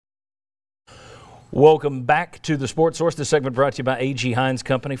Welcome back to the Sports Source. This segment brought to you by A.G. Hines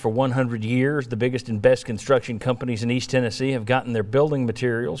Company. For 100 years, the biggest and best construction companies in East Tennessee have gotten their building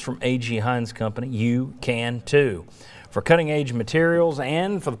materials from A.G. Hines Company. You can too. For cutting-edge materials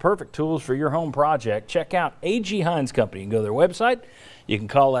and for the perfect tools for your home project, check out A.G. Hines Company. You can go to their website. You can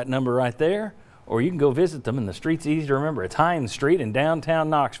call that number right there, or you can go visit them, and the street's easy to remember. It's Hines Street in downtown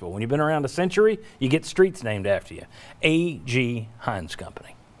Knoxville. When you've been around a century, you get streets named after you. A.G. Hines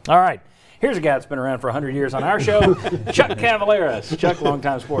Company. All right. Here's a guy that's been around for 100 years on our show, Chuck Cavaleras. Chuck,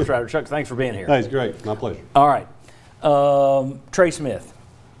 longtime sports writer. Chuck, thanks for being here. That's great. My pleasure. All right. Trey Smith,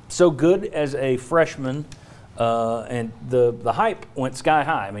 so good as a freshman, and the hype went sky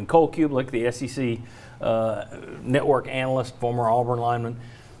high. I mean, Cole Kublik, the SEC network analyst, former Auburn lineman,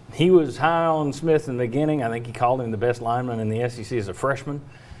 he was high on Smith in the beginning. I think he called him the best lineman in the SEC as a freshman.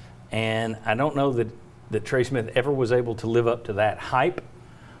 And I don't know that Trey Smith ever was able to live up to that hype.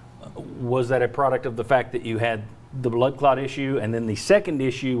 Was that a product of the fact that you had the blood clot issue and then the second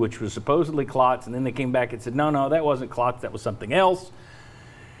issue, which was supposedly clots, and then they came back and said, no, that wasn't clots, that was something else?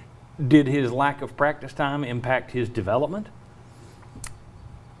 Did his lack of practice time impact his development?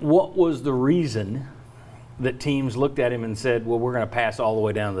 What was the reason that teams looked at him and said, well, we're going to pass all the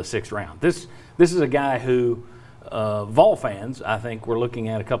way down to the 6th round? This is a guy who Vol fans, I think, were looking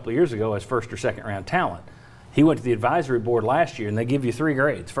at a couple of years ago as 1st or 2nd round talent. He went to the advisory board last year, and they give you 3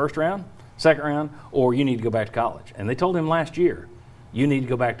 grades, 1st round, 2nd round, or you need to go back to college. And they told him last year, you need to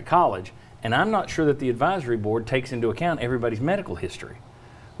go back to college. And I'm not sure that the advisory board takes into account everybody's medical history,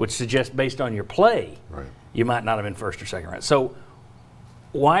 which suggests based on your play, right, you might not have been 1st or 2nd round. So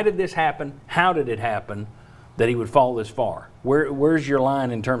why did this happen? How did it happen that he would fall this far? Where's your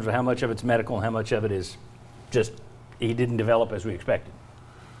line in terms of how much of it's medical and how much of it is just he didn't develop as we expected?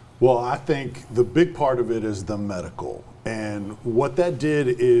 Well, I think the big part of it is the medical. And what that did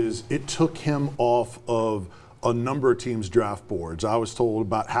is it took him off of a number of teams' draft boards. I was told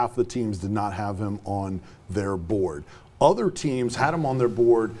about half the teams did not have him on their board. Other teams had him on their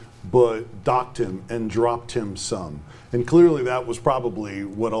board but docked him and dropped him some. And clearly that was probably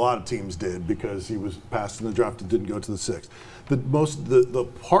what a lot of teams did because he was passed in the draft and didn't go to the 6th. The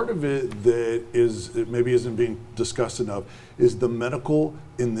part of it that it maybe isn't being discussed enough is the medical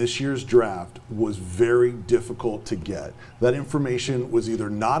in this year's draft was very difficult to get. That information was either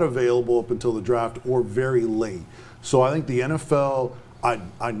not available up until the draft or very late. So I think the NFL,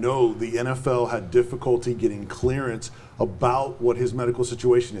 I know the NFL had difficulty getting clearance about what his medical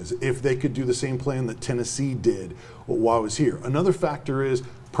situation is, if they could do the same plan that Tennessee did while I was here. Another factor is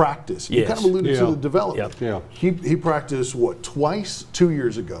practice. You kind of alluded to the development. Yep. He practiced, what, twice 2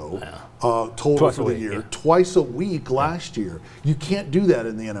 years ago, total Twice for the a week, year, twice a week last year. You can't do that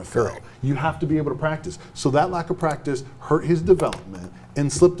in the NFL. Correct. You have to be able to practice. So that lack of practice hurt his development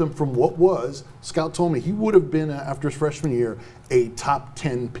and slipped him from what was, Scout told me, he would have been, after his freshman year, a top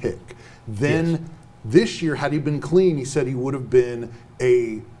 10 pick. Then this year, had he been clean, he said he would have been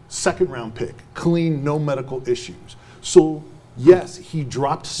a 2nd round pick, clean, no medical issues. So yes, he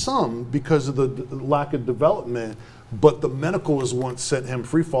dropped some because of the lack of development, but the medical is what sent him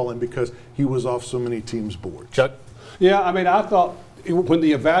free falling because he was off so many teams' boards. Chuck? Yeah, I mean, I thought when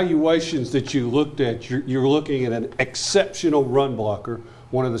the evaluations that you looked at, you're looking at an exceptional run blocker,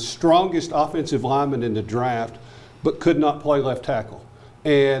 one of the strongest offensive linemen in the draft, but could not play left tackle.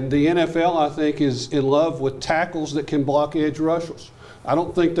 And the NFL, I think, is in love with tackles that can block edge rushers. I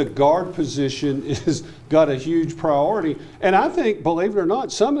don't think the guard position is got a huge priority. And I think, believe it or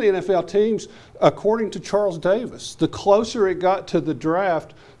not, some of the NFL teams, according to Charles Davis, the closer it got to the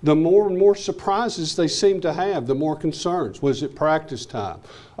draft, the more and more surprises they seem to have, the more concerns. Was it practice time?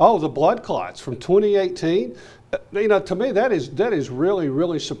 Oh, the blood clots from 2018? You know, to me, that is really,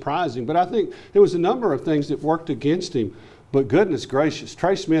 really surprising. But I think there was a number of things that worked against him. But goodness gracious,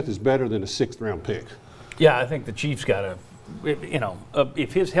 Trey Smith is better than a 6th round pick. Yeah, I think the Chiefs got a,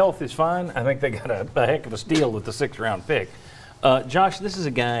 if his health is fine, I think they got a heck of a steal with the 6th round pick. Josh, this is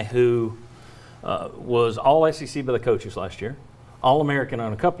a guy who was all SEC by the coaches last year, All-American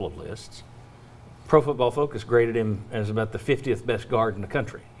on a couple of lists. Pro Football Focus graded him as about the 50th best guard in the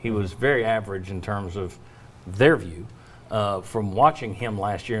country. He was very average in terms of their view. From watching him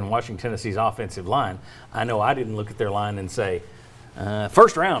last year and watching Tennessee's offensive line, I know I didn't look at their line and say,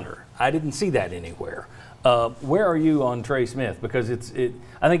 1st rounder. I didn't see that anywhere. Where are you on Trey Smith? Because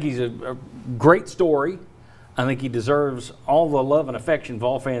I think he's a great story. I think he deserves all the love and affection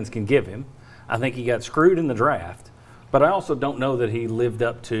Vol fans can give him. I think he got screwed in the draft. But I also don't know that he lived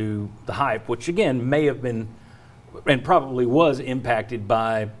up to the hype, which again may have been and probably was impacted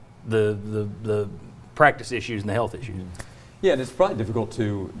by the practice issues and the health issues. Yeah, and it's probably difficult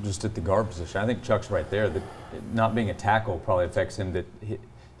to just at the guard position. I think Chuck's right there. That not being a tackle probably affects him. That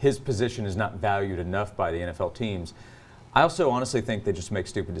his position is not valued enough by the NFL teams. I also honestly think they just make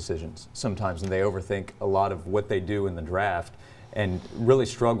stupid decisions sometimes, and they overthink a lot of what they do in the draft, and really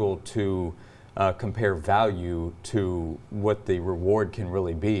struggle to compare value to what the reward can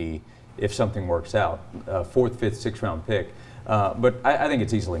really be if something works out. 4th, 5th, 6th round pick, but I think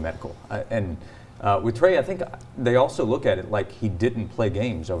it's easily medical. With Trey, I think they also look at it like he didn't play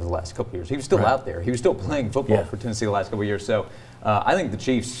games over the last couple of years. He was still out there. He was still playing football for Tennessee the last couple of years. So I think the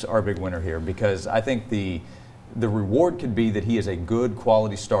Chiefs are a big winner here, because I think the reward could be that he is a good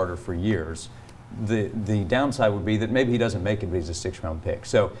quality starter for years. The downside would be that maybe he doesn't make it, but he's a 6th round pick.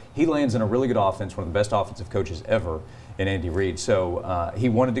 So he lands in a really good offense, one of the best offensive coaches ever in Andy Reid. So he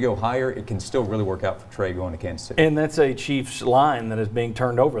wanted to go higher. It can still really work out for Trey going to Kansas City. And that's a Chiefs line that is being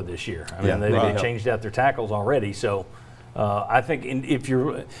turned over this year. I mean, they changed out their tackles already. So I think if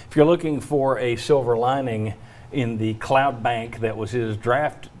you're looking for a silver lining in the cloud bank that was his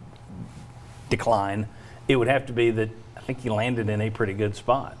draft decline, it would have to be that I think he landed in a pretty good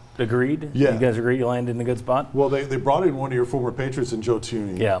spot. Agreed? Yeah. You guys agree you landed in a good spot? Well, they brought in one of your former Patriots in Joe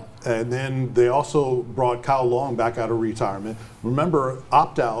Thuney. Yeah. And then they also brought Kyle Long back out of retirement. Remember,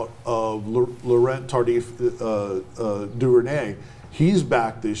 opt-out of Laurent Tardif Duvernay. He's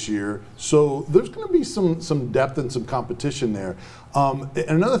back this year. So there's going to be some depth and some competition there. And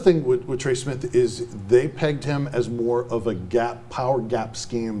another thing with Trey Smith is they pegged him as more of a power gap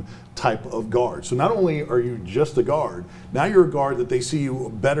scheme type of guard. So not only are you just a guard, now you're a guard that they see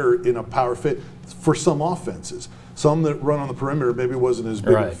you better in a power fit for some offenses. Some that run on the perimeter maybe wasn't as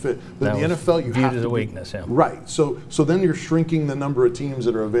big of a fit. But in the NFL, you have viewed as to a weakness. Yeah. Right. So then you're shrinking the number of teams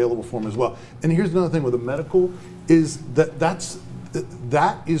that are available for him as well. And here's another thing with the medical is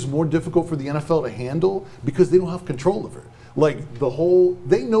that is more difficult for the NFL to handle because they don't have control of it. Like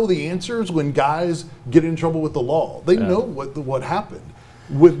they know the answers when guys get in trouble with the law. They know what happened.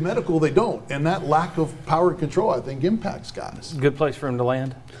 With medical, they don't, and that lack of power and control, I think, impacts guys. Good place for him to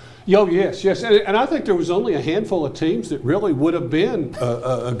land. Oh, yes. And I think there was only a handful of teams that really would have been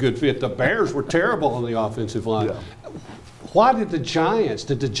a good fit. The Bears were terrible on the offensive line. Yeah. Why did the Giants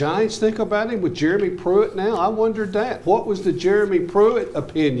think about him with Jeremy Pruitt now? I wondered that. What was the Jeremy Pruitt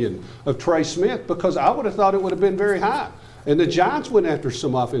opinion of Trey Smith? Because I would have thought it would have been very high. And the Giants went after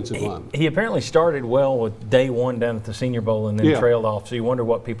some offensive linemen. He apparently started well with day one down at the Senior Bowl and then trailed off. So you wonder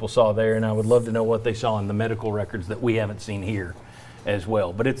what people saw there, and I would love to know what they saw in the medical records that we haven't seen here as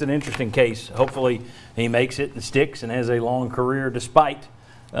well. But it's an interesting case. Hopefully he makes it and sticks and has a long career despite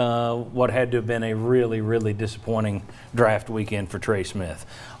what had to have been a really, really disappointing draft weekend for Trey Smith.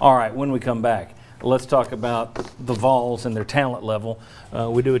 All right, when we come back, let's talk about the Vols and their talent level.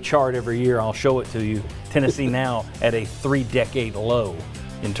 We do a chart every year. I'll show it to you. Tennessee now at a 3-decade low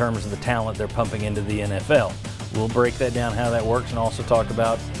in terms of the talent they're pumping into the NFL. We'll break that down, how that works, and also talk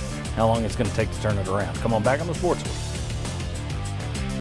about how long it's going to take to turn it around. Come on back on the Sports Week.